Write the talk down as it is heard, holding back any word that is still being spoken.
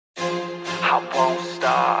I won't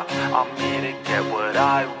stop, I'm here to get what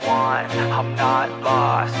I want. I'm not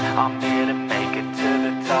lost, I'm here to make it to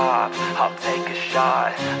the top. I'll take a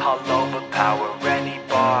shot, I'll overpower any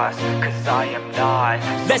boss. Cause I am not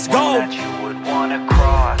Let's someone go. that you would wanna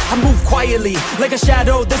cross. I move quietly, like a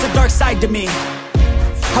shadow, there's a dark side to me.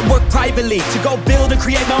 I work privately to go build and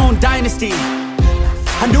create my own dynasty.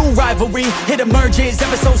 A new rivalry, it emerges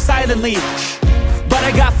ever so silently. But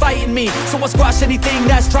I got fight in me, so I'll squash anything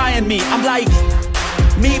that's trying me. I'm like,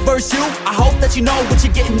 me versus you, I hope that you know what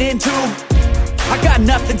you're getting into. I got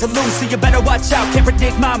nothing to lose, so you better watch out, can't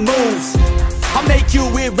predict my moves. I'll make you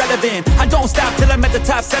irrelevant, I don't stop till I'm at the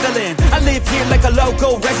top settling. I live here like a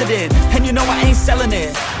local resident, and you know I ain't selling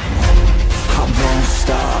it. I won't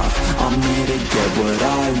stop, I'm here to get what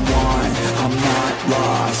I want. I'm not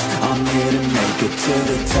lost, I'm here to make it to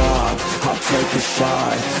the top. I'll take a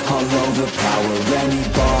shot, I'll overpower any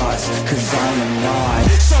boss. Cause I am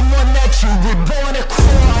not someone that you would wanna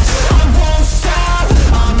cross. I won't stop,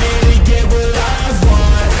 I'm here to get what I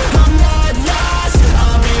want. I'm not lost,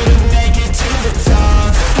 I'm here to make it to the top.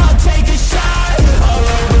 I'll take a shot, I'll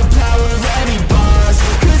overpower any boss.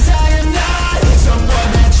 Cause I am not someone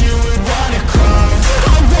that you would wanna cross.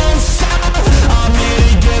 I won't stop, I'm here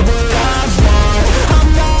to get what I want. I'm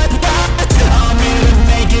not lost, I'm here to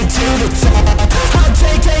make it to the top. I'll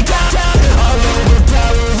take a shot, I'll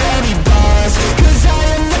overpower any boss. Cause I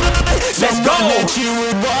am not someone that you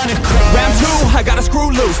would wanna cross. Round two, I gotta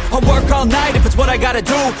screw loose. I'll work all night if it's what I gotta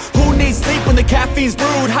do. Who needs sleep when the caffeine's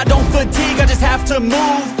brewed? I don't fatigue, I just have to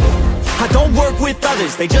move. I don't work with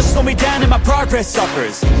others, they just slow me down and my progress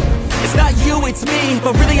suffers. It's not you, it's me,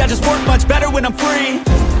 but really I just work much better when I'm free.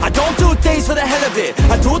 I don't do things for the hell of it,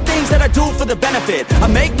 I do things that I do for the benefit. I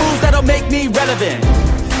make moves that'll make me relevant.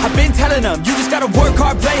 I've been telling them, you just gotta work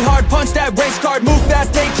hard, play hard, punch that race card, move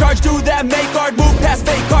fast, take charge, do that, make art, move past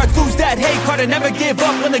fake cards, lose that hate card, and never give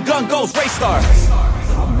up when the gun goes, race start.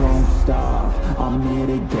 I won't stop, I'm here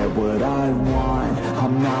to get what I want.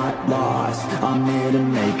 I'm not lost, I'm here to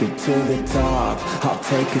make it to the top. I'll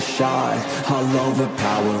take a shot, I'll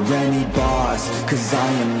overpower any boss. Cause I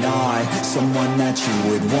am not someone that you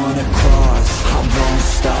would wanna cross. I won't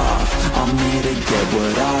stop, I'm here to get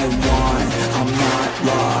what I want. I'm not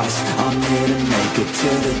lost, I'm here to make it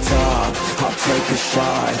to the top. I'll take a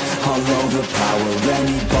shot, I'll overpower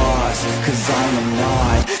any boss. Cause I am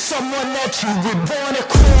not someone that you would wanna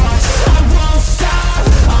cross. I won't stop,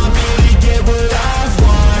 I'm here to get what I want.